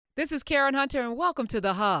This is Karen Hunter, and welcome to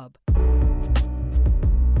The Hub.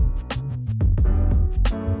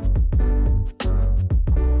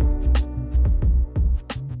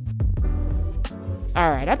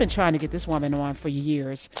 All right, I've been trying to get this woman on for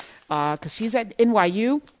years because she's at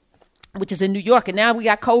NYU, which is in New York, and now we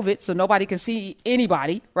got COVID, so nobody can see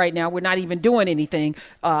anybody right now. We're not even doing anything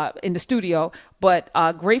in the studio, but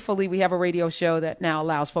gratefully we have a radio show that now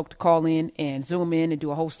allows folk to call in and Zoom in and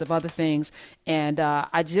do a host of other things. And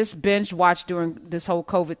I just binge watched during this whole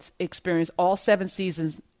COVID experience all 7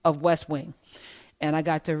 seasons of West Wing. And I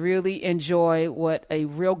got to really enjoy what a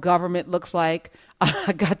real government looks like.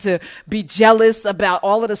 I got to be jealous about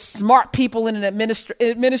all of the smart people in an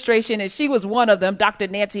administration, and she was one of them, Dr.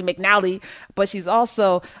 Nancy McNally. But she's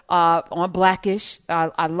also on Blackish.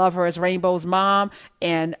 I love her as Rainbow's mom,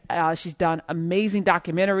 and she's done amazing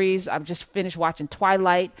documentaries. I've just finished watching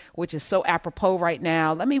Twilight, which is so apropos right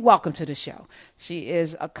now. Let me welcome to the show. She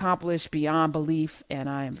is accomplished beyond belief, and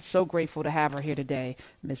I am so grateful to have her here today,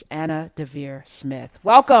 Ms. Anna Deveare Smith.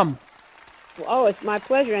 Welcome. Oh, it's my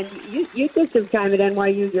pleasure. And you did some time at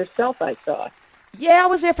NYU yourself, I saw. Yeah, I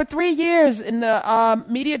was there for 3 years in the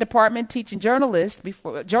media department teaching journalism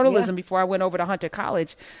before I went over to Hunter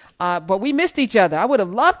College. But we missed each other. I would have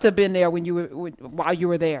loved to have been there while you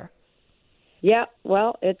were there. Yeah,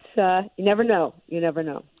 well, it's you never know. You never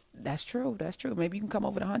know. That's true. Maybe you can come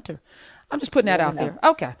over to Hunter. I'm just putting that out there.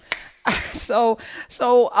 Okay. So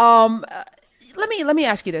let me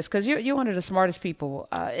ask you this, because you're one of the smartest people.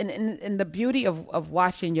 And the beauty of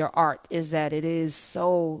watching your art is that it is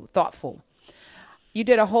so thoughtful. You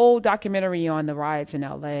did a whole documentary on the riots in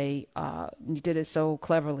L.A. You did it so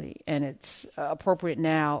cleverly, and it's appropriate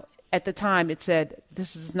now. At the time, it said,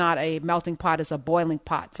 this is not a melting pot, it's a boiling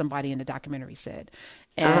pot, somebody in the documentary said.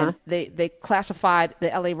 And they classified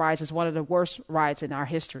the L.A. riots as one of the worst riots in our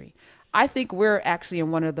history. I think we're actually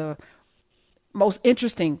in one of the most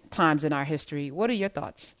interesting times in our history. What are your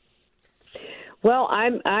thoughts? Well,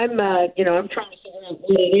 I'm trying to figure out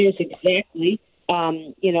what it is exactly.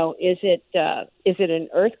 Is it an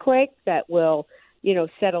earthquake that will,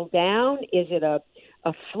 settle down? Is it a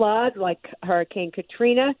flood like Hurricane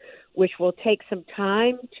Katrina, which will take some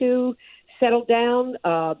time to settle down?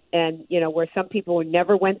 And where some people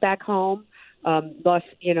never went back home,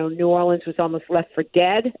 New Orleans was almost left for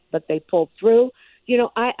dead, but they pulled through.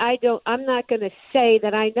 I'm not going to say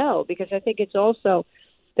that I know, because I think it's also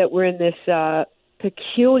that we're in this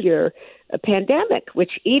peculiar pandemic,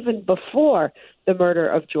 which even before the murder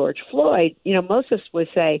of George Floyd, most of us would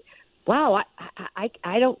say, wow,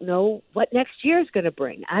 I don't know what next year is going to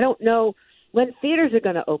bring. I don't know when theaters are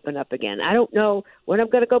going to open up again. I don't know when I'm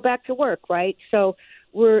going to go back to work, right? So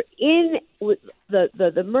we're in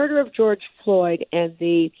the murder of George Floyd, and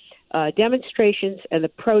the demonstrations and the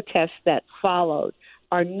protests that followed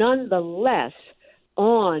are nonetheless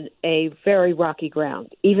on a very rocky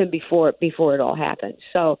ground, even before it all happened.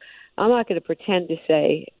 So I'm not going to pretend to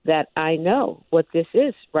say that I know what this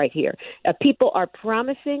is right here. People are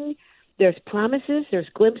promising. There's promises. There's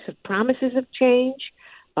glimpses of promises of change.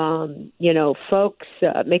 Folks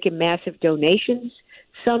making massive donations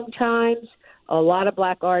sometimes. A lot of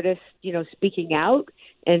Black artists, speaking out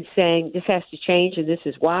and saying this has to change and this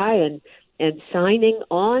is why, and signing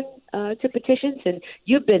on to petitions. And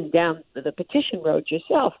you've been down the petition road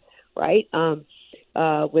yourself, right?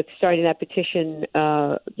 With starting that petition,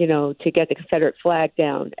 to get the Confederate flag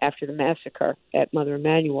down after the massacre at Mother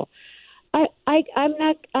Emanuel. I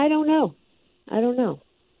don't know.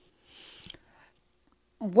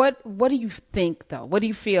 What do you think, though? What do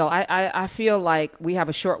you feel? I feel like we have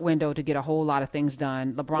a short window to get a whole lot of things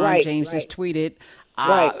done. LeBron James just tweeted.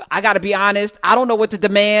 I got to be honest. I don't know what to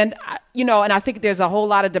demand, and I think there's a whole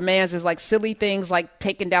lot of demands. There's like silly things like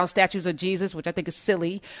taking down statues of Jesus, which I think is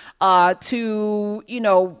silly, to,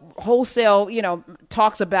 wholesale,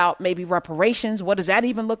 talks about maybe reparations. What does that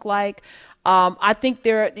even look like? I think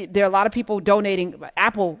there are a lot of people donating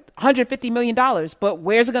Apple $150 million, but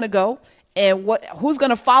where's it going to go? And who's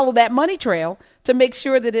going to follow that money trail to make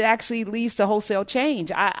sure that it actually leads to wholesale change?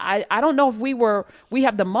 I don't know if we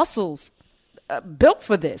have the muscles built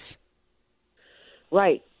for this.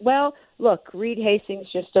 Right. Well, look, Reed Hastings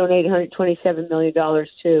just donated $127 million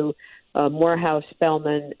to Morehouse,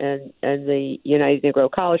 Spelman, and the United Negro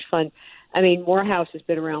College Fund. I mean, Morehouse has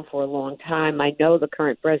been around for a long time. I know the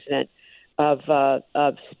current president of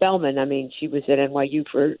Spelman. I mean, she was at NYU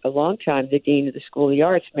for a long time, the dean of the School of the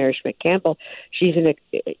Arts, Mary Schmidt Campbell. She's an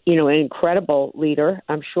incredible leader.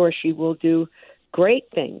 I'm sure she will do great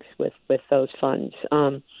things with those funds.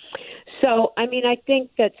 So, I mean, I think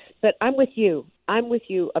but I'm with you. I'm with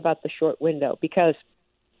you about the short window, because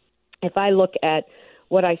if I look at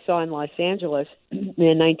what I saw in Los Angeles in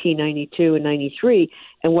 1992 and 93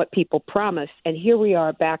 and what people promised. And here we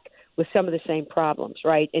are back with some of the same problems,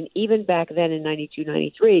 right? And even back then in 92,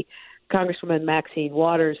 93, Congresswoman Maxine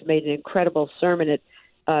Waters made an incredible sermon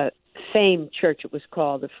at Fame Church, it was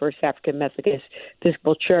called, the first African Methodist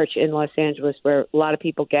Episcopal Church in Los Angeles, where a lot of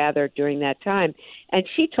people gathered during that time. And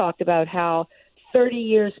she talked about how 30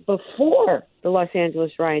 years before the Los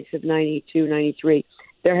Angeles riots of 92, 93,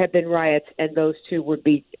 there had been riots, and those two would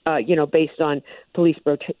be, based on police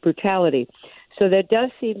brutality. So there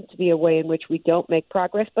does seem to be a way in which we don't make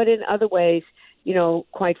progress, but in other ways,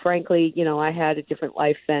 quite frankly, I had a different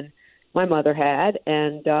life than my mother had,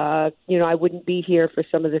 and, I wouldn't be here for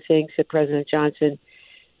some of the things that President Johnson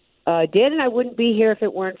did, and I wouldn't be here if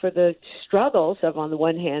it weren't for the struggles of, on the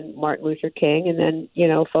one hand, Martin Luther King, and then,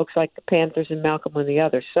 folks like the Panthers and Malcolm on the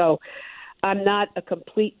other. So I'm not a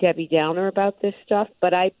complete Debbie Downer about this stuff,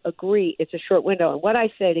 but I agree it's a short window. And what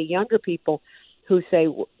I say to younger people who say,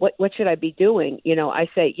 what should I be doing? I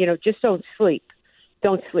say, just don't sleep.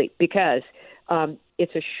 Don't sleep, because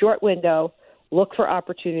it's a short window. Look for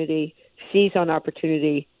opportunity, seize on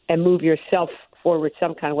opportunity, and move yourself forward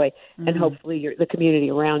some kind of way, and hopefully the community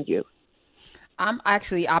around you. I'm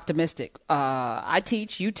actually optimistic. I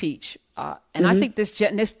teach, you teach, and I think this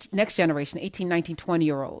next generation, 18, 19,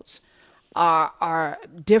 20-year-olds, are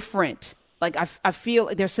different. Like I feel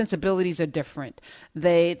their sensibilities are different.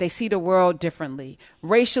 They see the world differently.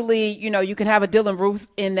 Racially, you can have a Dylan Ruth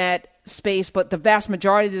in that space, but the vast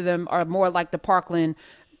majority of them are more like the Parkland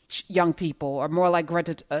young people, or more like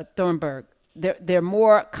Greta Thunberg. They're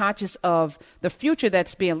more conscious of the future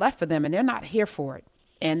that's being left for them, and they're not here for it.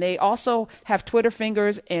 And they also have Twitter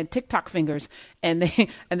fingers and TikTok fingers, and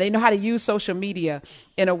they know how to use social media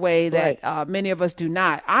in a way that many of us do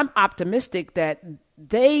not. I'm optimistic that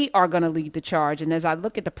they are going to lead the charge. And as I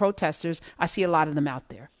look at the protesters, I see a lot of them out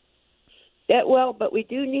there. Yeah, well, but we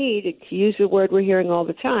do need, to use the word we're hearing all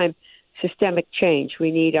the time, systemic change.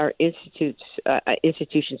 We need our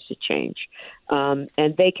institutions to change,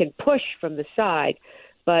 and they can push from the side.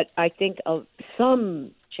 But I think of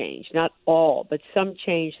some change, not all, but some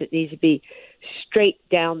change that needs to be straight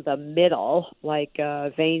down the middle, like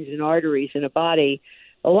veins and arteries in a body.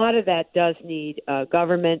 A lot of that does need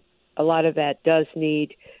government. A lot of that does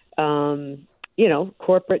need,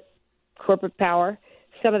 corporate power.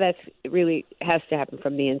 Some of that really has to happen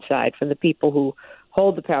from the inside, from the people who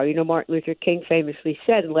hold the power. Martin Luther King famously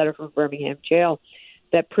said in a letter from Birmingham jail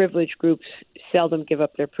that privileged groups seldom give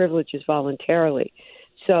up their privileges voluntarily.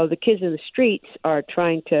 So the kids in the streets are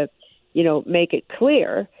trying to, make it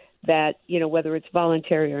clear that, whether it's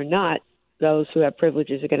voluntary or not, those who have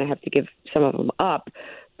privileges are going to have to give some of them up.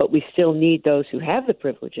 But we still need those who have the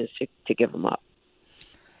privileges to give them up.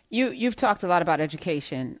 You've talked a lot about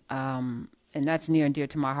education, and that's near and dear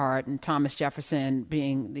to my heart. And Thomas Jefferson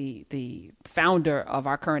being the founder of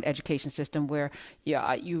our current education system, where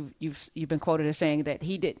you've been quoted as saying that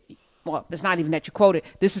he did. Well, it's not even that you quoted.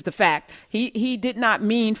 This is the fact. He did not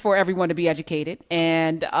mean for everyone to be educated,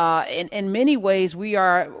 and in many ways,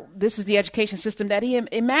 this is the education system that he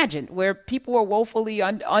imagined, where people are woefully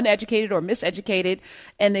uneducated or miseducated,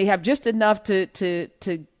 and they have just enough to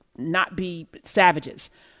not be savages.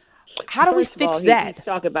 How do we fix that?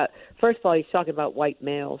 First of all, he's talking about white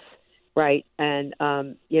males, right? And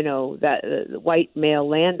that the white male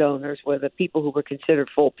landowners were the people who were considered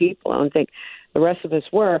full people. I don't think the rest of us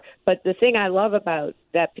were. But the thing I love about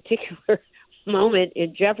that particular moment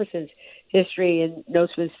in Jefferson's history in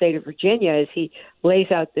the state of Virginia is he lays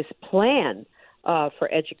out this plan for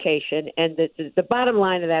education. And the bottom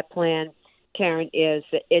line of that plan, Karen, is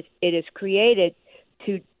that it is created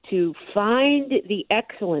to find the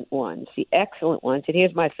excellent ones, and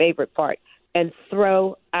here's my favorite part, and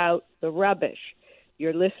throw out the rubbish.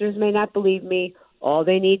 Your listeners may not believe me. All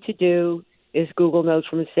they need to do is Google Notes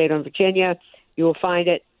from the state of Virginia. You will find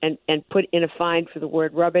it and put in a find for the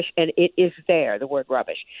word rubbish, and it is there, the word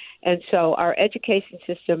rubbish. And so our education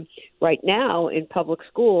system right now in public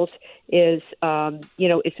schools is,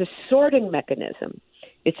 it's a sorting mechanism.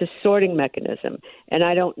 It's a sorting mechanism. And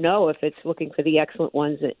I don't know if it's looking for the excellent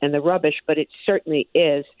ones and the rubbish, but it certainly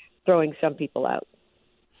is throwing some people out.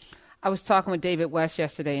 I was talking with David West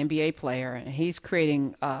yesterday, NBA player, and he's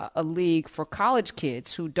creating a league for college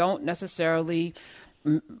kids who don't necessarily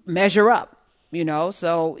measure up.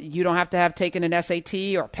 So you don't have to have taken an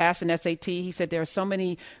SAT or passed an SAT. He said there are so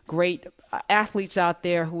many great athletes out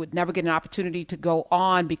there who would never get an opportunity to go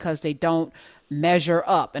on because they don't measure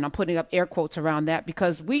up. And I'm putting up air quotes around that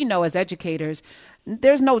because we know as educators,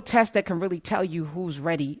 there's no test that can really tell you who's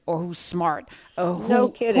ready or who's smart,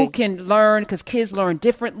 who can learn, because kids learn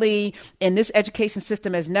differently. And this education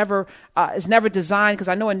system is never designed, because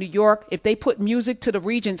I know in New York, if they put music to the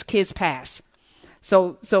Regents, kids pass.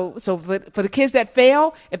 So for the kids that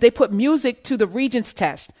fail, if they put music to the Regents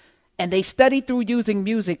test and they study through using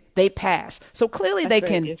music, they pass. So clearly That's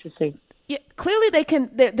very interesting. Yeah, clearly they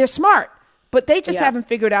can. They're smart, but they just haven't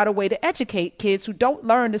figured out a way to educate kids who don't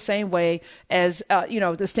learn the same way as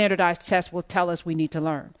the standardized test will tell us we need to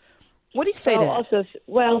learn. What do you say to that? Also,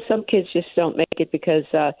 some kids just don't make it because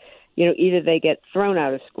either they get thrown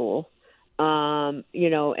out of school. And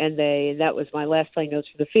that was my last playing notes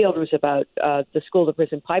for the field was about the school to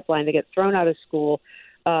prison pipeline. They get thrown out of school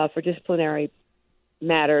for disciplinary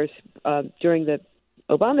matters. During the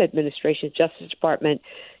Obama administration, Justice Department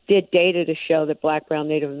did data to show that Black, Brown,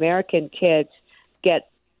 Native American kids get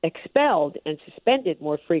expelled and suspended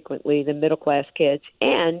more frequently than middle class kids,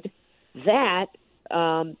 and that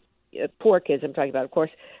poor kids I'm talking about, of course,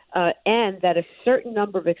 and that a certain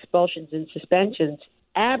number of expulsions and suspensions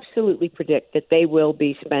absolutely predict that they will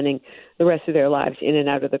be spending the rest of their lives in and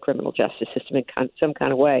out of the criminal justice system in some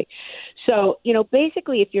kind of way. So,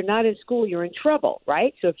 basically, if you're not in school, you're in trouble,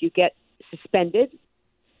 right? So if you get suspended,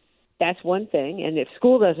 that's one thing. And if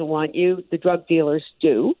school doesn't want you, the drug dealers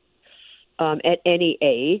do. At any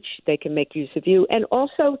age, they can make use of you. And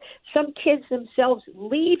also, some kids themselves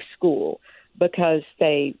leave school because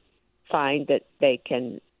they find that they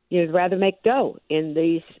can rather make dough in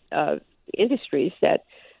these industries that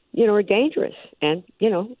are dangerous, and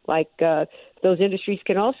those industries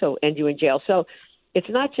can also end you in jail. So it's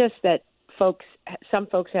not just that some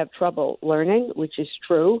folks have trouble learning, which is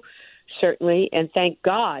true, certainly, and thank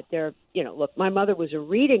God look, my mother was a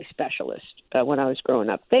reading specialist when I was growing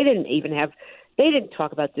up. They didn't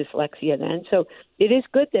talk about dyslexia then. So it is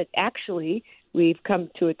good that actually we've come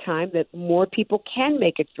to a time that more people can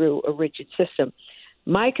make it through a rigid system.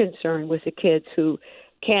 My concern was the kids who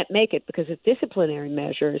can't make it because of disciplinary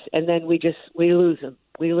measures, and then we lose them.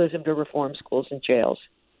 We lose them to reform schools and jails.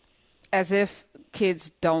 As if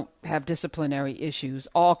kids don't have disciplinary issues,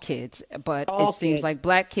 all kids, but it seems like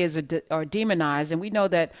Black kids are demonized, and we know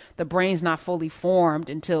that the brain's not fully formed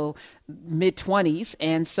until mid-20s,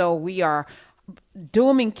 and so we are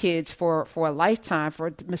dooming kids for a lifetime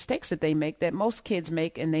for mistakes that they make, that most kids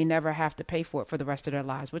make, and they never have to pay for it for the rest of their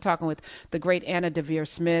lives. We're talking with the great Anna Deveare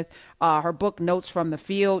Smith. Her book, Notes from the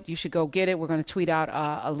Field, you should go get it. We're going to tweet out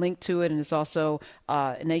a link to it, and it's also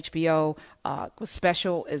an HBO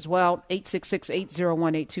special as well.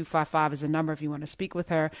 866-801-8255 is the number if you want to speak with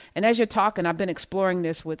her. And as you're talking, I've been exploring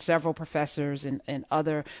this with several professors and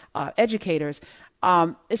other educators.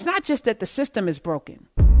 It's not just that the system is broken.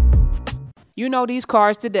 These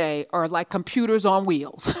cars today are like computers on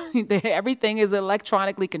wheels. Everything is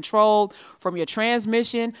electronically controlled from your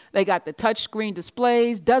transmission. They got the touch screen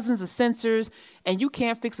displays, dozens of sensors, and you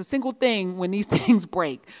can't fix a single thing when these things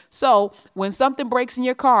break. So when something breaks in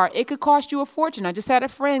your car, it could cost you a fortune. I just had a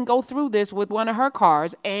friend go through this with one of her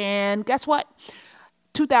cars, and guess what?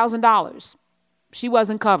 $2,000. She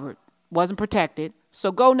wasn't covered, wasn't protected.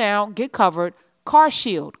 So go now, get covered. Car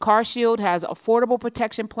Shield. Car Shield has affordable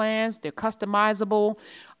protection plans. They're customizable,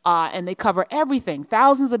 and they cover everything.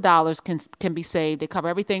 Thousands of dollars can be saved. They cover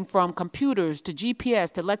everything from computers to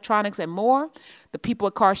GPS to electronics and more. The people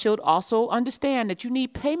at Car Shield also understand that you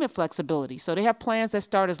need payment flexibility. So they have plans that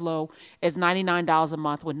start as low as $99 a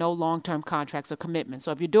month with no long-term contracts or commitments.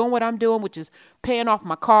 So if you're doing what I'm doing, which is paying off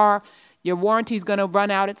my car, your warranty is going to run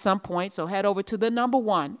out at some point. So head over to the number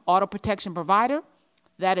one auto protection provider.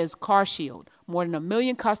 That is Car Shield. More than 1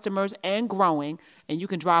 million customers and growing, and you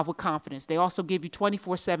can drive with confidence. They also give you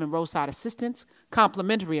 24/7 roadside assistance,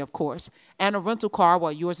 complimentary, of course, and a rental car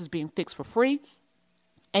while yours is being fixed for free.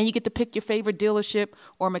 And you get to pick your favorite dealership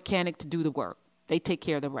or mechanic to do the work. They take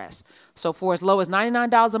care of the rest. So for as low as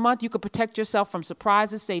 $99 a month, you can protect yourself from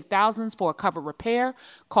surprises, save thousands for a covered repair.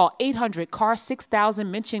 Call 800-CAR-6000,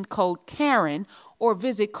 mention code Karen, or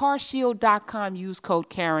visit carshield.com, use code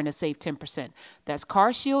Karen to save 10%. That's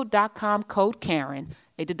carshield.com, code Karen.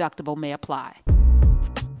 A deductible may apply.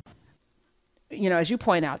 As you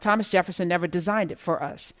point out, Thomas Jefferson never designed it for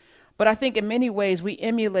us. But I think in many ways we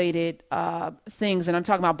emulated things, and I'm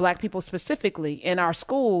talking about Black people specifically, in our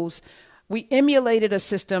schools. We emulated a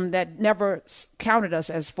system that never counted us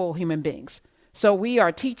as full human beings. So we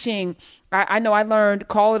are teaching. I know I learned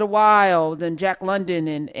Call It a Wild and Jack London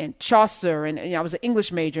and Chaucer, and I was an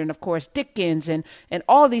English major, and of course Dickens and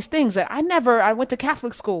all these things that I went to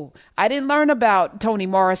Catholic school. I didn't learn about Toni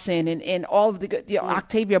Morrison and all of the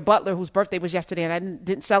Octavia Butler, whose birthday was yesterday, and I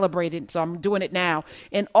didn't celebrate it, so I'm doing it now.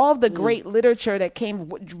 And all of the great literature that came,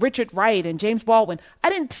 Richard Wright and James Baldwin. I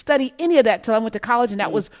didn't study any of that till I went to college, and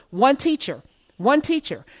that was one teacher. One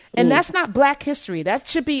teacher. And that's not Black history. That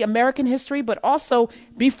should be American history, but also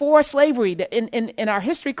before slavery. In our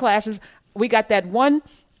history classes, we got that one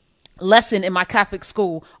lesson in my Catholic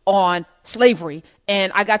school on slavery.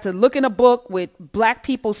 And I got to look in a book with Black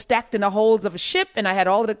people stacked in the holds of a ship. And I had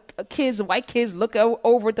all of the kids, the white kids, look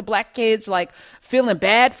over at the Black kids, like feeling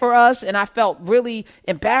bad for us. And I felt really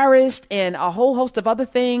embarrassed and a whole host of other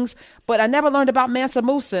things. But I never learned about Mansa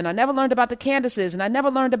Musa, and I never learned about the Candaces, and I never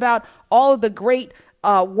learned about all of the great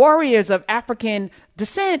warriors of African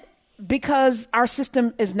descent, because our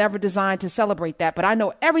system is never designed to celebrate that. But I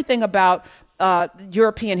know everything about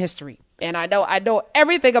European history. And I know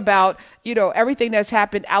everything about, everything that's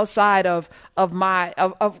happened outside of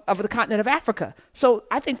the continent of Africa. So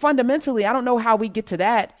I think fundamentally, I don't know how we get to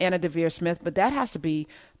that, Anna Deveare Smith, but that has to be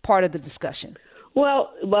part of the discussion.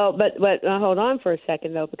 Well, but hold on for a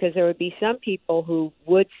second, though, because there would be some people who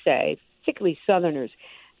would say, particularly Southerners,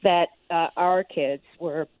 that our kids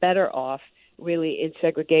were better off really in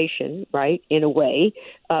segregation, right, in a way.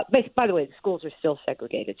 By the way, the schools are still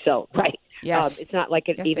segregated, so, right. Yes. It's not like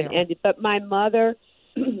it even ended. But my mother,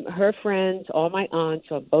 her friends, all my aunts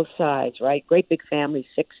on both sides, right, great big family,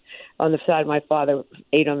 6 on the side of my father,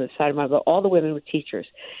 8 on the side of my mother, all the women were teachers.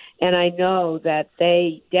 And I know that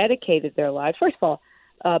they dedicated their lives. First of all,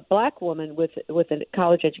 a Black woman with a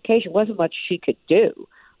college education wasn't much she could do,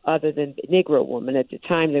 other than Negro woman at the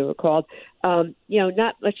time they were called,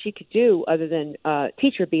 not much she could do other than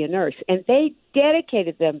teach or be a nurse. And they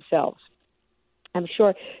dedicated themselves. I'm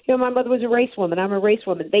sure, my mother was a race woman. I'm a race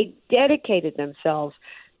woman. They dedicated themselves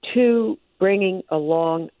to bringing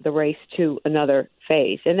along the race to another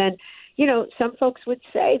phase. And then, some folks would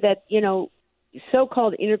say that,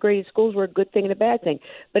 so-called integrated schools were a good thing and a bad thing.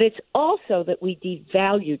 But it's also that we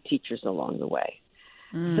devalued teachers along the way.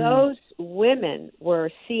 Those women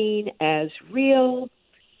were seen as real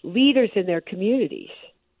leaders in their communities.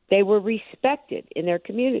 They were respected in their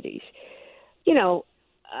communities.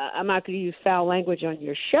 I'm not going to use foul language on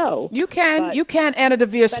your show. You can, Anna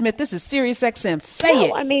Deveare Smith. This is Sirius XM. Say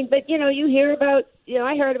it. I mean, but you hear about,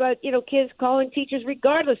 I heard about, kids calling teachers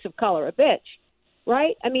regardless of color a bitch,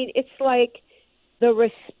 right? I mean, it's like the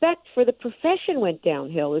respect for the profession went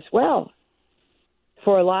downhill as well,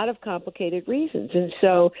 for a lot of complicated reasons. And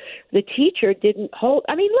so the teacher didn't hold.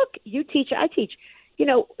 I mean, look, you teach, I teach.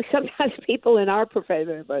 Sometimes people in our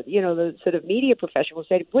profession, the sort of media profession will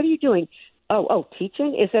say, what are you doing? Oh,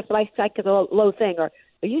 teaching? Is that like a low thing? Or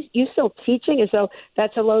are you still teaching? And so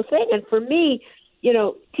that's a low thing. And for me,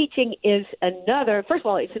 teaching is first of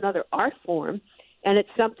all, it's another art form. And it's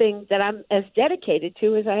something that I'm as dedicated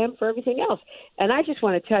to as I am for everything else. And I just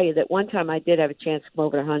want to tell you that one time I did have a chance to come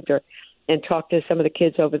over to Hunter and talk to some of the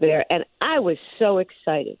kids over there. And I was so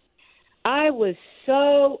excited. I was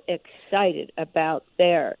so excited about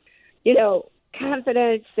their,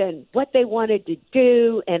 confidence and what they wanted to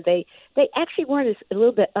do. And they actually weren't a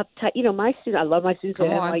little bit uptight. My students, I love my students at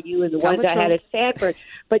NYU and the ones I had at Stanford.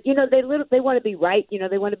 But, they want to be right.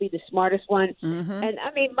 They want to be the smartest one. Mm-hmm. And,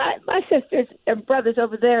 I mean, my sisters and brothers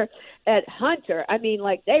over there at Hunter, I mean,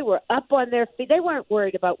 like they were up on their feet. They weren't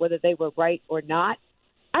worried about whether they were right or not.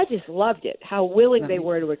 I just loved it, how willing they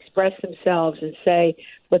were to express themselves and say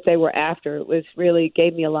what they were after. It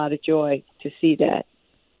gave me a lot of joy to see that.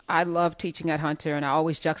 I love teaching at Hunter, and I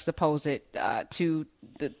always juxtapose it to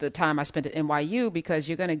the time I spent at NYU, because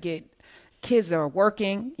you're going to get kids that are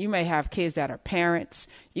working. You may have kids that are parents.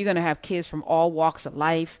 You're going to have kids from all walks of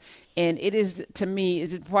life. And it is, to me,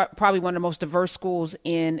 it's probably one of the most diverse schools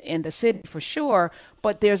in the city for sure.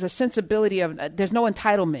 But there's a sensibility of, there's no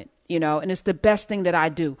entitlement. And it's the best thing that I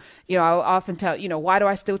do. I often tell, why do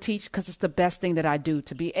I still teach? Because it's the best thing that I do,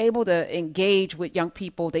 to be able to engage with young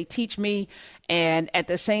people. They teach me. And at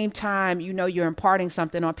the same time, you're imparting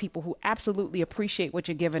something on people who absolutely appreciate what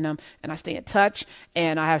you're giving them. And I stay in touch.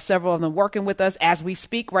 And I have several of them working with us as we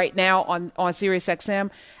speak right now on Sirius XM.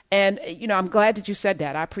 And, I'm glad that you said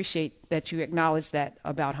that. I appreciate that you acknowledged that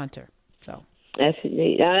about Hunter. So that's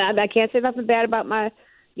neat. I can't say nothing bad about my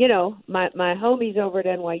homies over at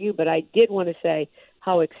NYU, but I did want to say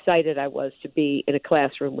how excited I was to be in a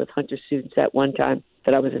classroom with Hunter students at one time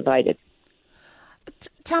that I was invited.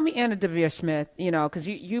 Tell me, Anna Deveare Smith, because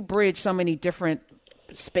you bridge so many different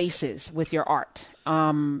spaces with your art.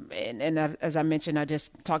 And as I mentioned, I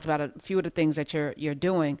just talked about a few of the things that you're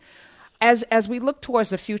doing. As we look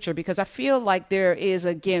towards the future, because I feel like there is,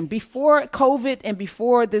 again, before COVID and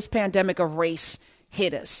before this pandemic of race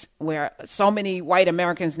hit us, where so many white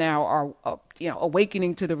Americans now are,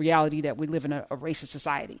 awakening to the reality that we live in a racist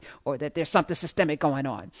society, or that there's something systemic going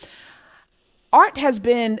on. Art has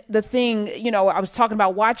been the thing, I was talking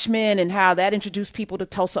about Watchmen and how that introduced people to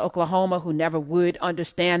Tulsa, Oklahoma, who never would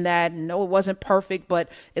understand that. And no, it wasn't perfect, but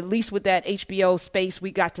at least with that HBO space, we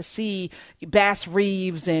got to see Bass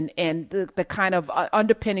Reeves and the kind of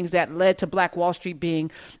underpinnings that led to Black Wall Street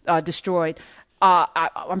being destroyed.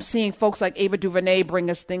 I'm seeing folks like Ava DuVernay bring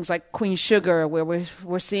us things like Queen Sugar, where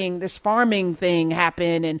we're seeing this farming thing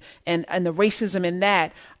happen and the racism in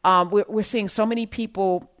that. We're seeing so many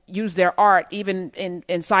people use their art even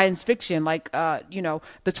in science fiction, like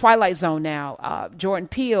the Twilight Zone now, Jordan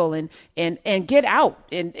Peele and Get Out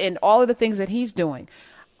and all of the things that he's doing.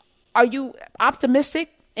 Are you optimistic?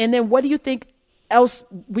 And then what do you think else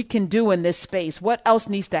we can do in this space? What else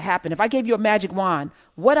needs to happen? If I gave you a magic wand,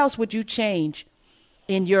 what else would you change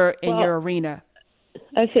in your arena?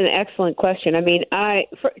 That's an excellent question. I mean, a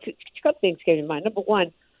couple things came to mind. Number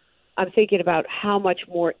one, I'm thinking about how much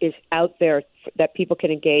more is out there that people can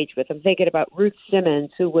engage with. I'm thinking about Ruth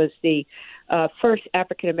Simmons, who was the first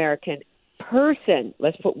African-American person,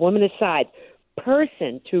 let's put woman aside,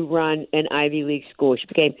 person to run an Ivy League school. She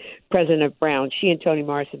became president of Brown. She and Toni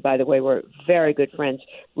Morrison, by the way, were very good friends.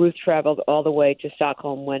 Ruth traveled all the way to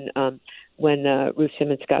Stockholm when Ruth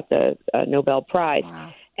Simmons got the Nobel Prize.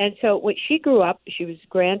 Wow. And so when she grew up, she was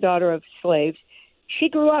granddaughter of slaves. She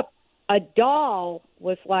grew up, a doll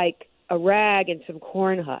was like a rag and some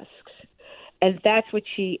corn husks. And that's what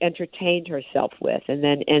she entertained herself with, and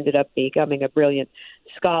then ended up becoming a brilliant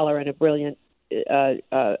scholar and a brilliant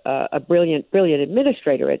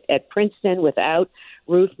administrator at Princeton. Without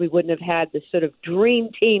Ruth, we wouldn't have had this sort of dream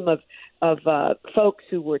team of folks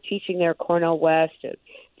who were teaching there, Cornel West,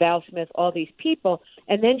 Val Smith, all these people.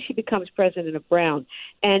 And then she becomes president of Brown.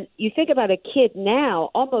 And you think about a kid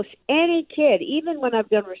now, almost any kid, even when I've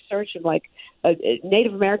done research in like a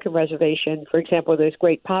Native American reservation, for example, where there's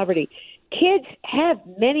great poverty, kids have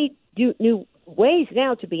many new ways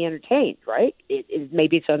now to be entertained, right?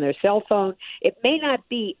 Maybe it's on their cell phone. It may not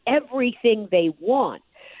be everything they want.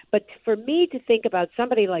 But for me to think about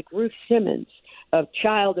somebody like Ruth Simmons, a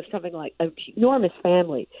child of something like an enormous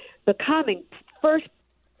family, becoming first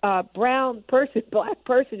brown person, black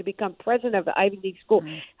person to become president of the Ivy League school.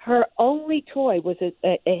 Mm-hmm. Her only toy was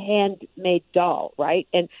a handmade doll, right?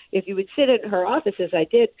 And if you would sit in her office, as I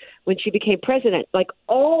did when she became president, like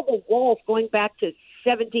all the walls going back to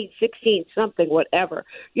 17, 16, something, whatever,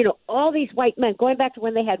 all these white men going back to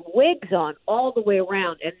when they had wigs on all the way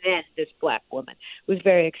around, and then this black woman. It was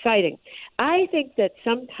very exciting. I think that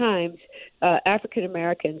sometimes African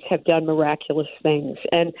Americans have done miraculous things.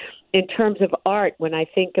 And in terms of art, when I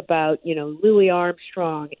think about, Louis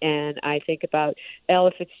Armstrong, and I think about Ella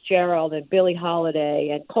Fitzgerald and Billie Holiday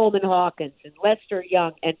and Coleman Hawkins and Lester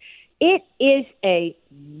Young, and it is a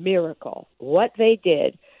miracle what they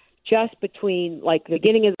did just between like the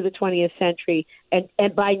beginning of the 20th century and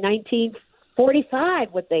by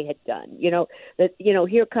 1945 what they had done.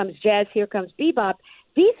 Here comes jazz, here comes bebop.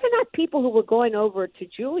 These are not people who were going over to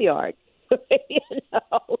Juilliard,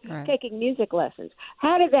 right, taking music lessons.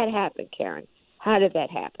 How did that happen, Karen? How did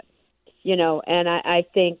that happen? And I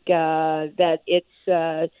think that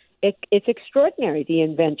it's extraordinary, the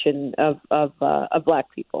invention of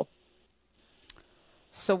black people.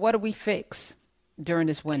 So what do we fix during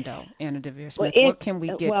this window, Anna Deveare Smith? What can we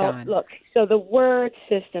get done? Look, so the word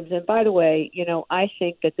systems, and by the way, I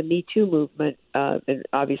think that the Me Too movement, and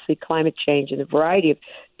obviously climate change and a variety of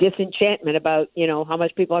disenchantment about, how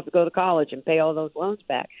much people have to go to college and pay all those loans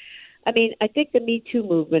back. I mean, I think the Me Too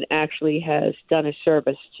movement actually has done a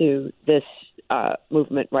service to this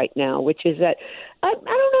movement right now, which is that, I don't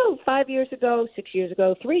know, 5 years ago, 6 years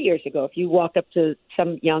ago, 3 years ago, if you walked up to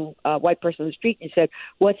some young white person on the street and said,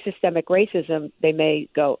 what's systemic racism? They may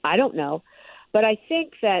go, I don't know. But I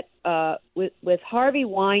think that with Harvey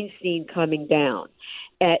Weinstein coming down,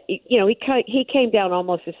 he came down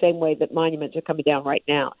almost the same way that monuments are coming down right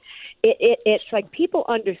now. It's like people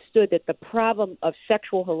understood that the problem of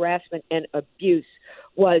sexual harassment and abuse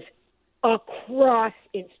was across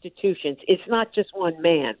institutions. It's not just one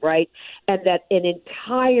man, right? And that an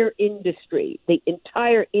entire industry,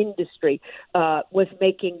 was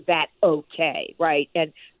making that okay, right? And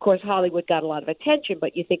of course, Hollywood got a lot of attention,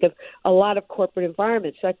 but you think of a lot of corporate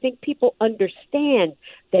environments. So I think people understand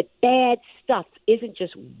that bad stuff isn't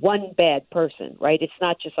just one bad person, right? It's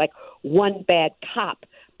not just like one bad cop,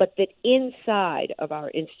 but that inside of our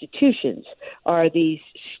institutions are these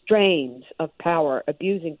strains of power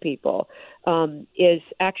abusing people, is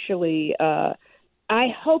actually, I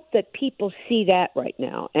hope that people see that right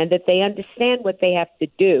now, and that they understand what they have to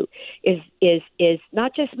do is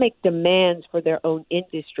not just make demands for their own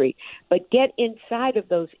industry, but get inside of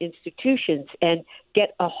those institutions and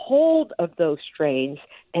get a hold of those strains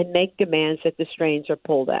and make demands that the strains are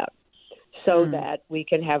pulled out, so that we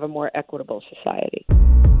can have a more equitable society.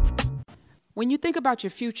 When you think about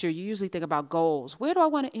your future, you usually think about goals. Where do I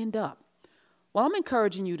want to end up? Well, I'm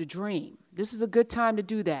encouraging you to dream. This is a good time to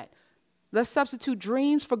do that. Let's substitute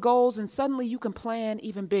dreams for goals, and suddenly you can plan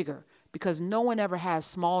even bigger, because no one ever has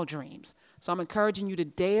small dreams. So I'm encouraging you to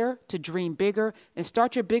dare to dream bigger and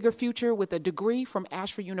start your bigger future with a degree from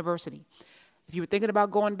Ashford University. If you were thinking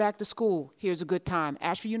about going back to school, here's a good time.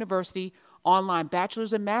 Ashford University online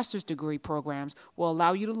bachelor's and master's degree programs will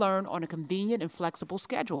allow you to learn on a convenient and flexible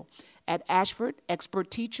schedule. At Ashford, expert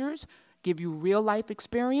teachers give you real-life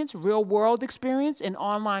experience, real-world experience in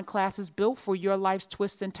online classes built for your life's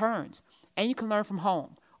twists and turns. And you can learn from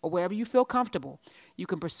home or wherever you feel comfortable. You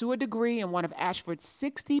can pursue a degree in one of Ashford's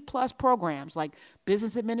 60-plus programs like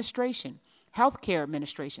business administration, healthcare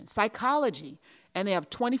administration, psychology, and they have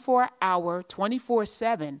 24-hour,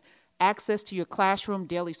 24/7 access to your classroom,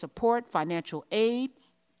 daily support, financial aid.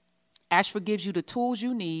 Ashford gives you the tools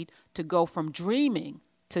you need to go from dreaming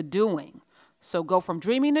to doing. So go from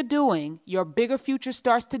dreaming to doing. Your bigger future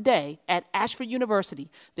starts today at Ashford University.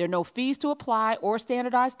 There are no fees to apply or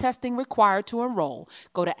standardized testing required to enroll.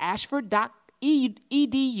 Go to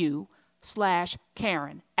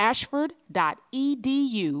ashford.edu/Karen.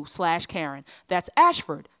 ashford.edu/Karen. That's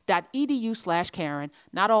ashford.edu/Karen.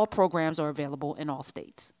 Not all programs are available in all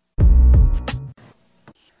states.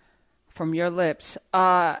 From your lips.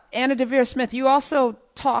 Anna Deveare Smith, you also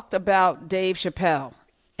talked about Dave Chappelle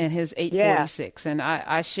and his 846. Yeah. And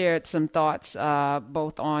I shared some thoughts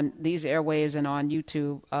both on these airwaves and on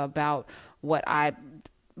YouTube about what I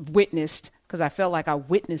witnessed, because I felt like I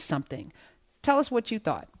witnessed something. Tell us what you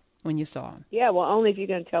thought when you saw him. Yeah, well, only if you're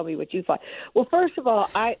going to tell me what you thought. Well, first of all,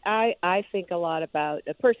 I think a lot about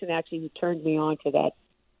a person actually who turned me on to that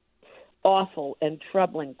awful and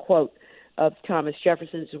troubling quote of Thomas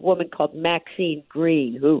Jefferson's, a woman called Maxine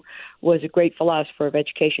Greene, who was a great philosopher of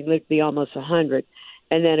education, lived to be almost 100.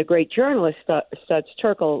 And then a great journalist, Studs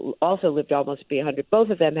Terkel, also lived almost to be 100. Both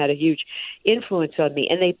of them had a huge influence on me.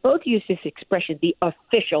 And they both used this expression, the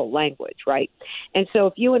official language, right? And so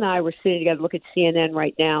if you and I were sitting together, look at CNN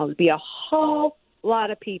right now, there'd be a whole lot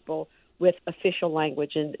of people with official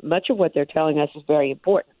language. And much of what they're telling us is very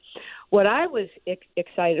important. What I was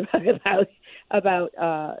excited about,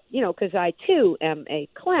 because I too am a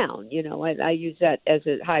clown, and I use that as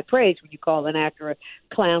a high praise. When you call an actor a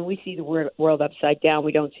clown, we see the world upside down.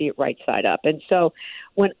 We don't see it right side up. And so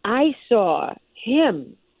when I saw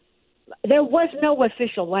him, there was no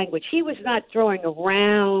official language. He was not throwing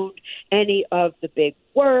around any of the big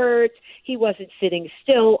words. He wasn't sitting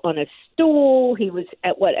still on a stool. He was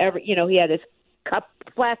at whatever, he had his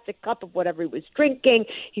plastic cup of whatever he was drinking.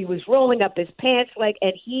 He was rolling up his pants leg,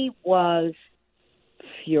 and he was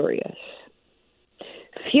furious.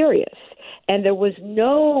 And there was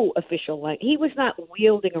no official language. He was not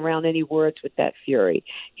wielding around any words with that fury.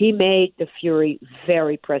 He made the fury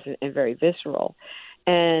very present and very visceral.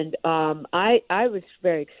 And I was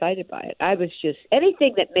very excited by it. I was just,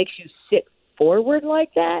 anything that makes you sit forward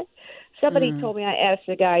like that. Somebody told me, I asked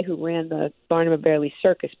the guy who ran the Barnum and Bailey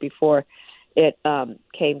Circus before it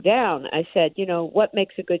came down. I said, what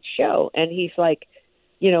makes a good show? And he's like,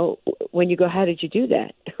 when you go, how did you do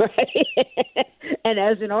that? Right? And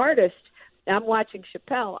as an artist, I'm watching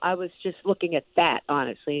Chappelle. I was just looking at that,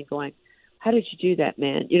 honestly, and going, how did you do that,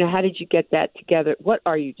 man? How did you get that together? What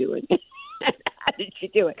are you doing? How did you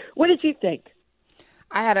do it? What did you think?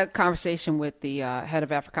 I had a conversation with the head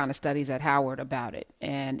of Africana Studies at Howard about it,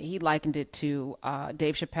 and he likened it to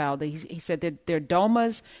Dave Chappelle. He said they're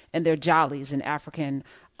domas and they're jollies in African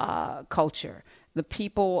culture. The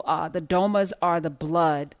people, the domas are the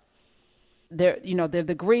blood. They're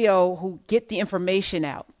the griot who get the information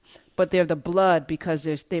out, but they're the blood because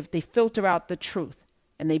they filter out the truth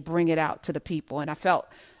and they bring it out to the people. And I felt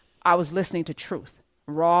I was listening to truth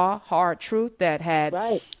raw, hard truth that had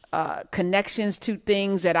Right. connections to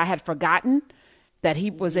things that I had forgotten, that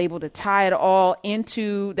he was able to tie it all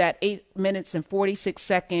into that 8 minutes and 46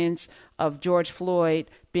 seconds of George Floyd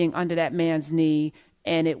being under that man's knee.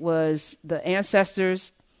 And it was the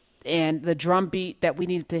ancestors and the drum beat that we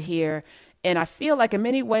needed to hear. And I feel like in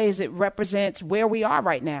many ways it represents where we are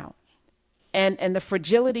right now, and the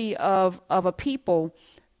fragility of a people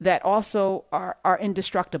that also are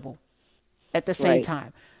indestructible at the same Right.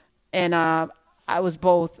 time. And I was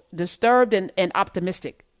both disturbed and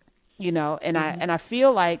optimistic, and I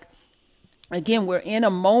feel like, again, we're in a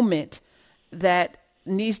moment that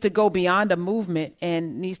needs to go beyond a movement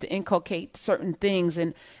and needs to inculcate certain things.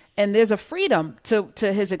 And there's a freedom to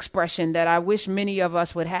his expression that I wish many of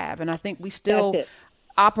us would have. And I think we still That's it.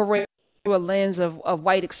 operate through a lens of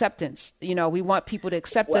white acceptance. We want people to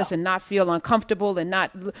accept us and not feel uncomfortable and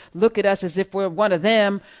not look at us as if we're one of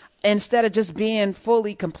them, instead of just being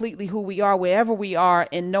fully, completely who we are, wherever we are,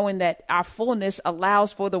 and knowing that our fullness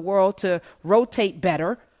allows for the world to rotate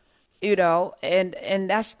better, and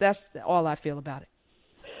that's all I feel about it.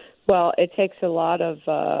 Well, it takes a lot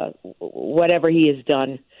of whatever he has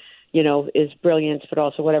done, his brilliance, but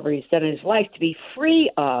also whatever he's done in his life to be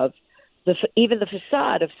free of even the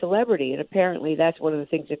facade of celebrity. And apparently that's one of the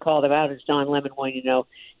things that called him out, is Don Lemon wanting to know,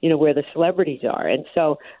 where the celebrities are. And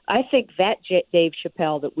so I think that Dave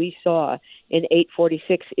Chappelle that we saw in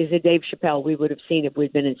 846 is a Dave Chappelle we would have seen if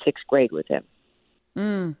we'd been in sixth grade with him.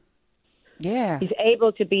 Yeah. He's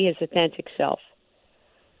able to be his authentic self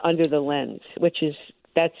under the lens,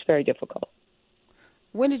 that's very difficult.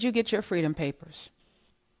 When did you get your freedom papers?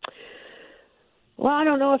 Well, I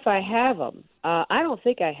don't know if I have them. I don't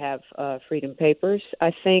think I have freedom papers.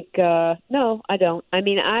 I think no, I don't. I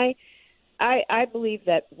mean, I believe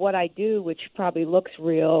that what I do, which probably looks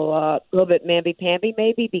real, a little bit mamby-pamby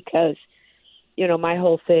maybe, because my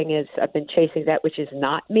whole thing is I've been chasing that which is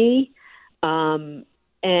not me, and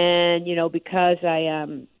because I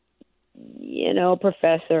am a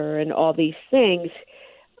professor and all these things,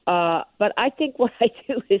 but I think what I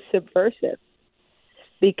do is subversive,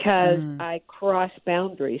 because I cross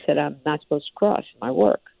boundaries that I'm not supposed to cross in my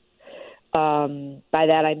work. By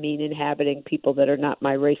that I mean inhabiting people that are not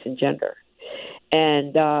my race and gender.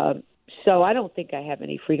 And so I don't think I have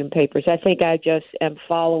any freedom papers. I think I just am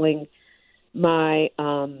following my,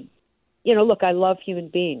 look, I love human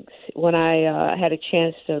beings. When I had a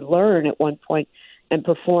chance to learn at one point and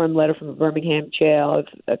perform Letter from a Birmingham Jail,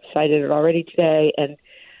 I've cited it already today, and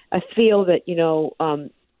I feel that, I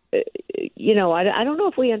don't know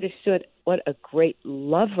if we understood what a great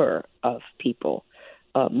lover of people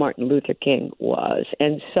Martin Luther King was.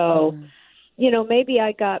 And so, maybe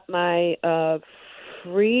I got my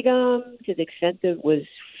freedom, to the extent that it was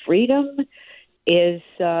freedom, is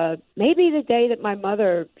maybe the day that my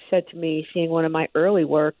mother said to me, seeing one of my early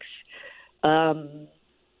works,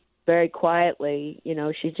 very quietly,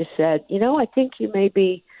 she just said, I think you may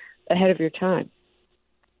be ahead of your time.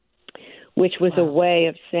 Which was a way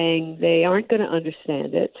of saying they aren't going to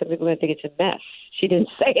understand it. Some people are going to think it's a mess. She didn't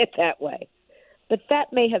say it that way. But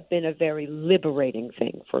that may have been a very liberating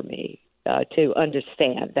thing for me, to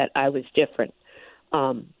understand that I was different,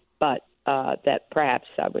 but that perhaps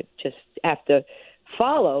I would just have to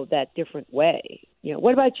follow that different way.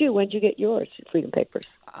 What about you? When did you get yours, freedom papers?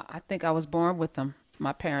 I think I was born with them.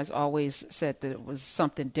 My parents always said that it was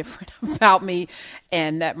something different about me,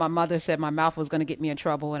 and that my mother said my mouth was going to get me in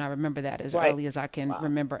trouble. And I remember that as early as I can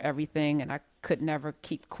remember everything. And I could never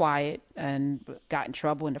keep quiet, and got in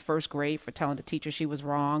trouble in the first grade for telling the teacher she was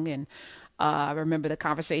wrong. And I remember the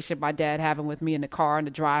conversation my dad having with me in the car on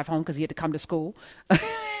the drive home, because he had to come to school.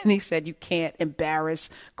 And he said, you can't embarrass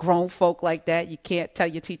grown folk like that. You can't tell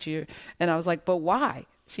your teacher. And I was like, but why?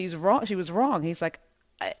 She's wrong. She was wrong. He's like,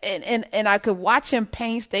 and I could watch him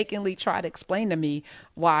painstakingly try to explain to me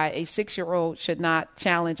why a 6-year-old should not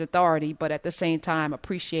challenge authority, but at the same time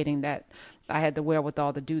appreciating that I had the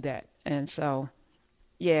wherewithal to do that. And so,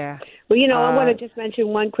 yeah. Well, I want to just mention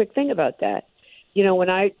one quick thing about that.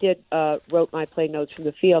 When I wrote my play Notes from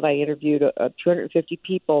the Field, I interviewed 250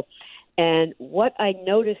 people, and what I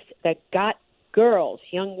noticed that got girls,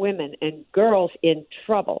 young women and girls, in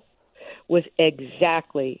trouble was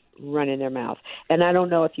exactly running their mouth. And I don't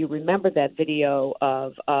know if you remember that video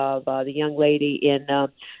of the young lady in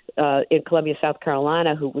Columbia, South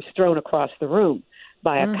Carolina, who was thrown across the room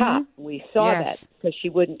by a cop. We saw that because she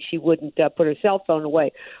wouldn't put her cell phone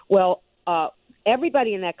away. Well,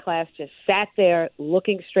 everybody in that class just sat there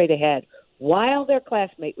looking straight ahead while their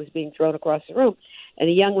classmate was being thrown across the room. And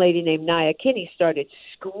a young lady named Nia Kinney started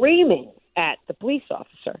screaming at the police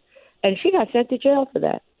officer, and she got sent to jail for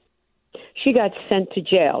that. She got sent to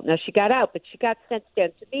jail. Now, she got out, but she got sent down.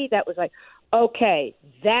 To me, that was like, okay,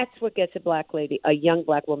 that's what gets a young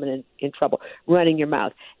black woman in trouble, running your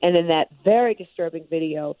mouth. And then that very disturbing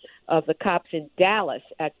video of the cops in Dallas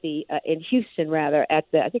in Houston, rather, I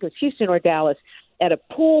think it was Houston or Dallas, at a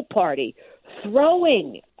pool party,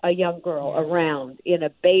 throwing a young girl around in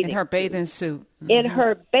her bathing suit. Mm-hmm. In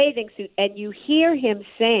her bathing suit. And you hear him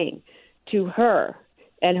saying to her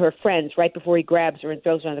and her friends right before he grabs her and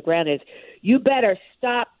throws her on the ground is, you better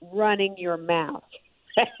stop running your mouth.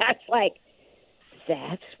 That's like,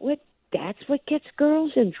 that's what gets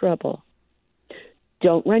girls in trouble.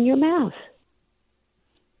 Don't run your mouth.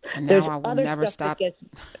 And now I will never stop.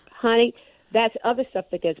 Honey, that's other stuff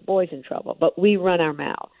that gets boys in trouble, but we run our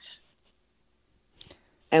mouths.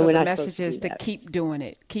 And so the message is to keep doing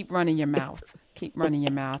it. Keep running your mouth. Keep running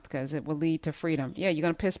your mouth, because it will lead to freedom. Yeah, you're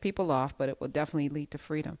going to piss people off, but it will definitely lead to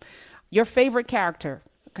freedom. Your favorite character,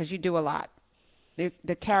 because you do a lot.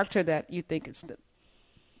 The character that you think is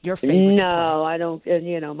your favorite. No, I don't.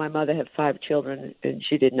 And, my mother had 5 children, and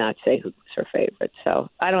she did not say who was her favorite. So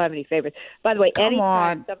I don't have any favorites. By the way,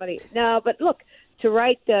 anytime somebody. No, but look, to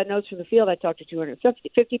write Notes from the Field, I talked to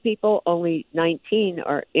 250 people. Only 19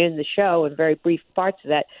 are in the show, and very brief parts of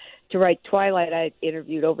that. To write Twilight, I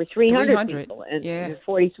interviewed over 300 people, and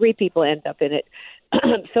 43 people end up in it.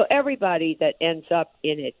 So everybody that ends up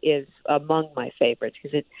in it is among my favorites,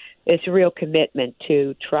 because it's a real commitment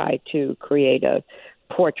to try to create a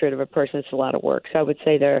portrait of a person. It's a lot of work. So I would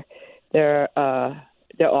say they're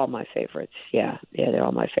all my favorites. Yeah, they're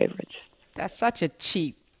all my favorites. That's such a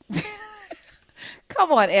cheap.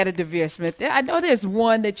 Come on, Anna Deveare Smith. I know there's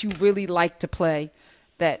one that you really like to play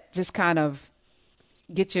that just kind of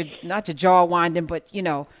get not your jaw winding, but,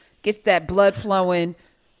 gets that blood flowing.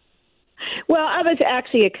 Well, I was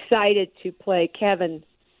actually excited to play Kevin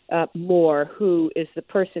Moore, who is the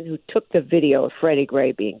person who took the video of Freddie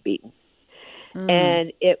Gray being beaten.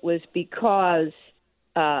 And it was because,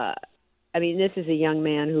 this is a young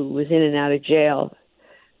man who was in and out of jail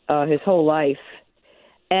his whole life.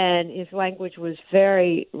 And his language was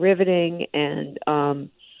very riveting, and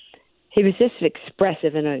he was just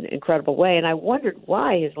expressive in an incredible way. And I wondered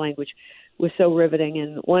why his language was so riveting.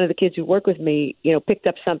 And one of the kids who worked with me, picked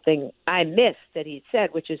up something I missed that he'd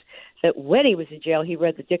said, which is that when he was in jail, he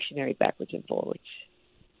read the dictionary backwards and forwards.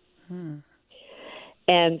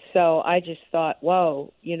 And so I just thought,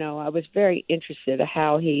 whoa, I was very interested in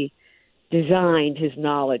how he designed his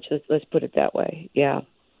knowledge. Let's put it that way. Yeah.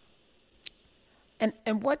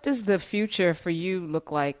 And what does the future for you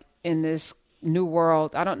look like in this new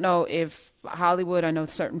world? I don't know if Hollywood, I know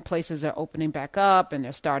certain places are opening back up and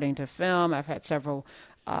they're starting to film. I've had several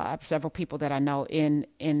people that I know in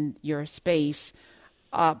your space.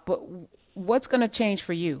 But what's going to change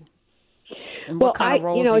for you? And what kind of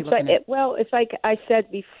roles are you looking at? It's like I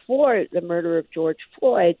said before the murder of George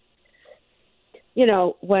Floyd,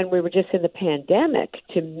 when we were just in the pandemic,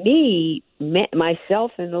 to me,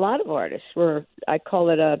 myself and a lot of artists we're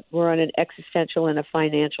on an existential and a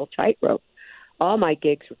financial tightrope. All my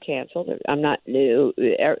gigs were canceled. I'm not new,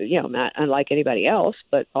 I'm not unlike anybody else,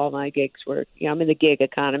 but all my gigs were, I'm in the gig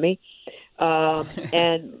economy. And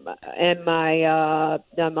I'm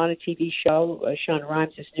on a TV show, Shonda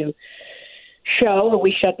Rhimes' new show, and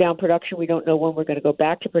we shut down production. We don't know when we're going to go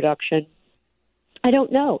back to production. I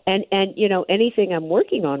don't know. And anything I'm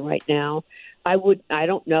working on right now, I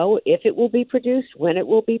don't know if it will be produced, when it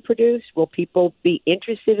will be produced. Will people be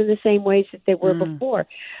interested in the same ways that they were before?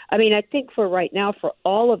 I think for right now, for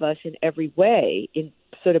all of us in every way, in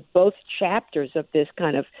sort of both chapters of this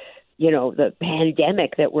kind of, the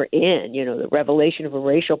pandemic that we're in, the revelation of a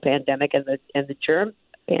racial pandemic and the germ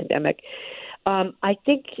pandemic, I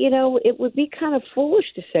think, it would be kind of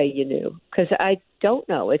foolish to say because I don't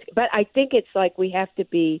know. But I think it's like we have to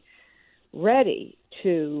be ready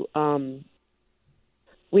to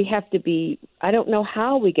I don't know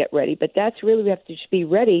how we get ready, but that's really, we have to just be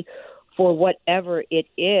ready for whatever it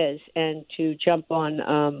is and to jump on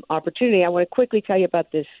opportunity. I want to quickly tell you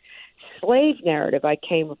about this slave narrative I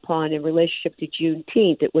came upon in relationship to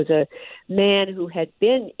Juneteenth. It was a man who had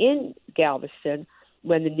been in Galveston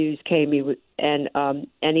when the news came. He was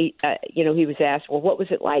asked, well, what was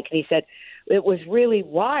it like? And he said, it was really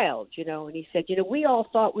wild, and he said, we all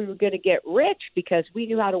thought we were going to get rich because we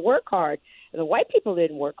knew how to work hard. And the white people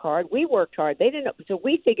didn't work hard. We worked hard. They didn't. So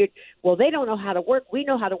we figured, well, they don't know how to work. We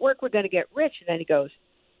know how to work. We're going to get rich. And then he goes,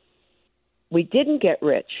 we didn't get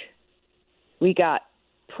rich. We got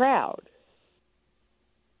proud,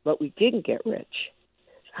 but we didn't get rich.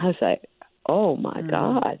 I was like, oh, my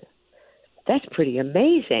God, that's pretty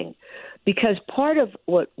amazing. Because part of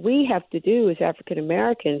what we have to do as African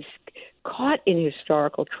Americans caught in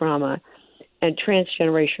historical trauma and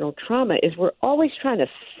transgenerational trauma is we're always trying to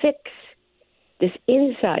fix this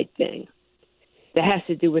inside thing that has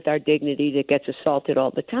to do with our dignity that gets assaulted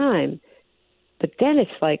all the time. But then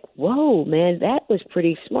it's like, whoa, man, that was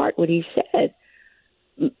pretty smart what he said.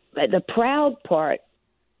 The proud part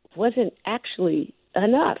wasn't actually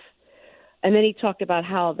enough. And then he talked about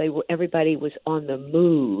how everybody was on the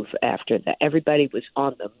move after that. Everybody was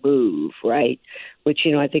on the move, right? Which,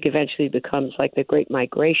 I think eventually becomes like the Great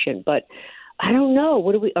Migration. But I don't know.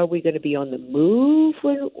 Are we going to be on the move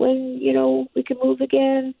when we can move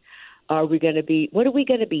again? What are we going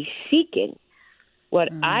to be seeking? What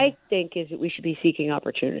I think is that we should be seeking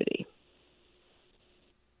opportunity.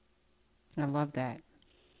 I love that.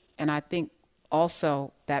 And I think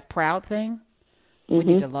also that proud thing, we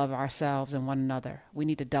need to love ourselves and one another. We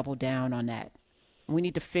need to double down on that. We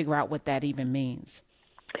need to figure out what that even means.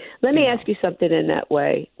 Let me ask you something in that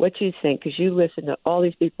way. What do you think? Because you listen to all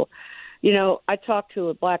these people. I talked to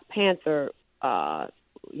a Black Panther,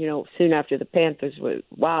 soon after the Panthers were,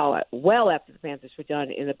 well after the Panthers were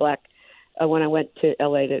done in the Black, when I went to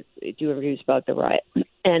L.A. to do reviews about the riot.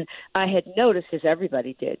 And I had noticed, as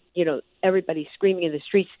everybody did, everybody screaming in the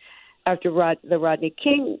streets after the Rodney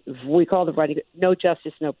King, we called it Rodney, no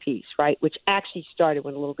justice, no peace, right? Which actually started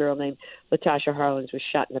when a little girl named Latasha Harlins was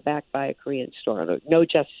shot in the back by a Korean store. No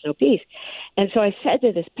justice, no peace. And so I said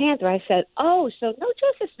to this Panther, I said, oh, so no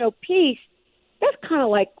justice, no peace. That's kind of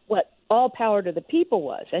like what all power to the people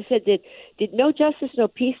was. I said, did no justice, no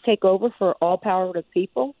peace take over for all power to the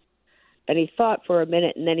people? And he thought for a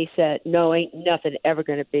minute, and then he said, no, ain't nothing ever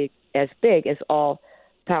going to be as big as all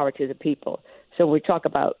power to the people. So we talk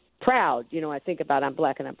about proud, I think about I'm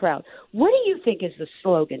Black and I'm proud. What do you think is the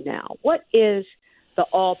slogan now? What is the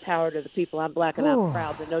all power to the people, I'm Black and I'm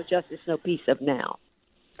proud, the no justice, no peace of now?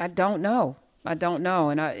 I don't know.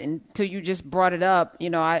 And until you just brought it up,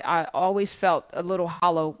 I always felt a little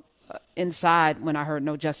hollow inside when I heard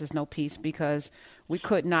no justice, no peace, because we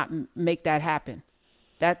could not make that happen.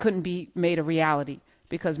 That couldn't be made a reality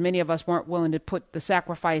because many of us weren't willing to put the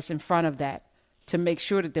sacrifice in front of that to make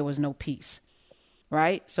sure that there was no peace.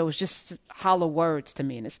 Right? So it's just hollow words to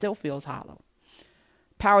me, and it still feels hollow.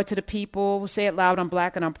 Power to the people, say it loud, I'm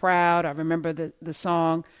Black and I'm proud. I remember the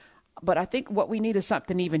song. But I think what we need is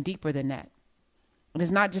something even deeper than that. It's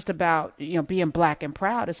not just about, being Black and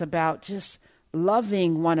proud. It's about just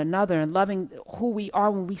loving one another and loving who we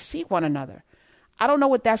are when we see one another. I don't know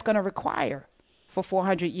what that's going to require for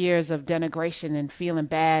 400 years of denigration and feeling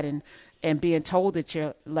bad and being told that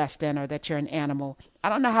you're less than or that you're an animal. I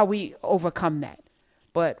don't know how we overcome that.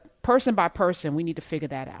 But person by person, we need to figure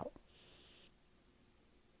that out.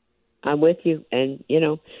 I'm with you. And,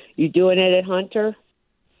 you're doing it at Hunter.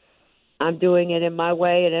 I'm doing it in my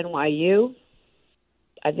way at NYU.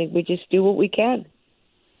 I think we just do what we can.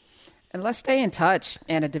 And let's stay in touch,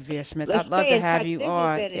 Anna Deveare Smith. I'd love to have you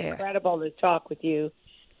on. It's been incredible to talk with you.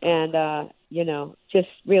 And, just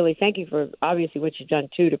really thank you for obviously what you've done,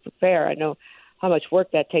 too, to prepare. I know how much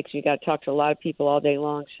work that takes. You got to talk to a lot of people all day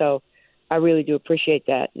long. So I really do appreciate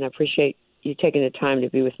that, and I appreciate you taking the time to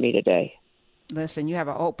be with me today. Listen, you have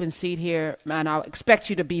an open seat here, man. I'll expect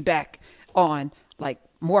you to be back on,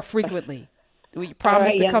 more frequently. Do you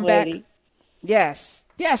promise to come back? Yes,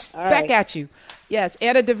 all back right. At you. Yes,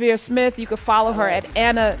 Anna Deveare Smith. You can follow her at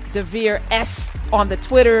Anna Deveare S on the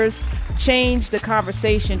Twitters. Change the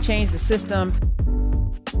conversation, change the system.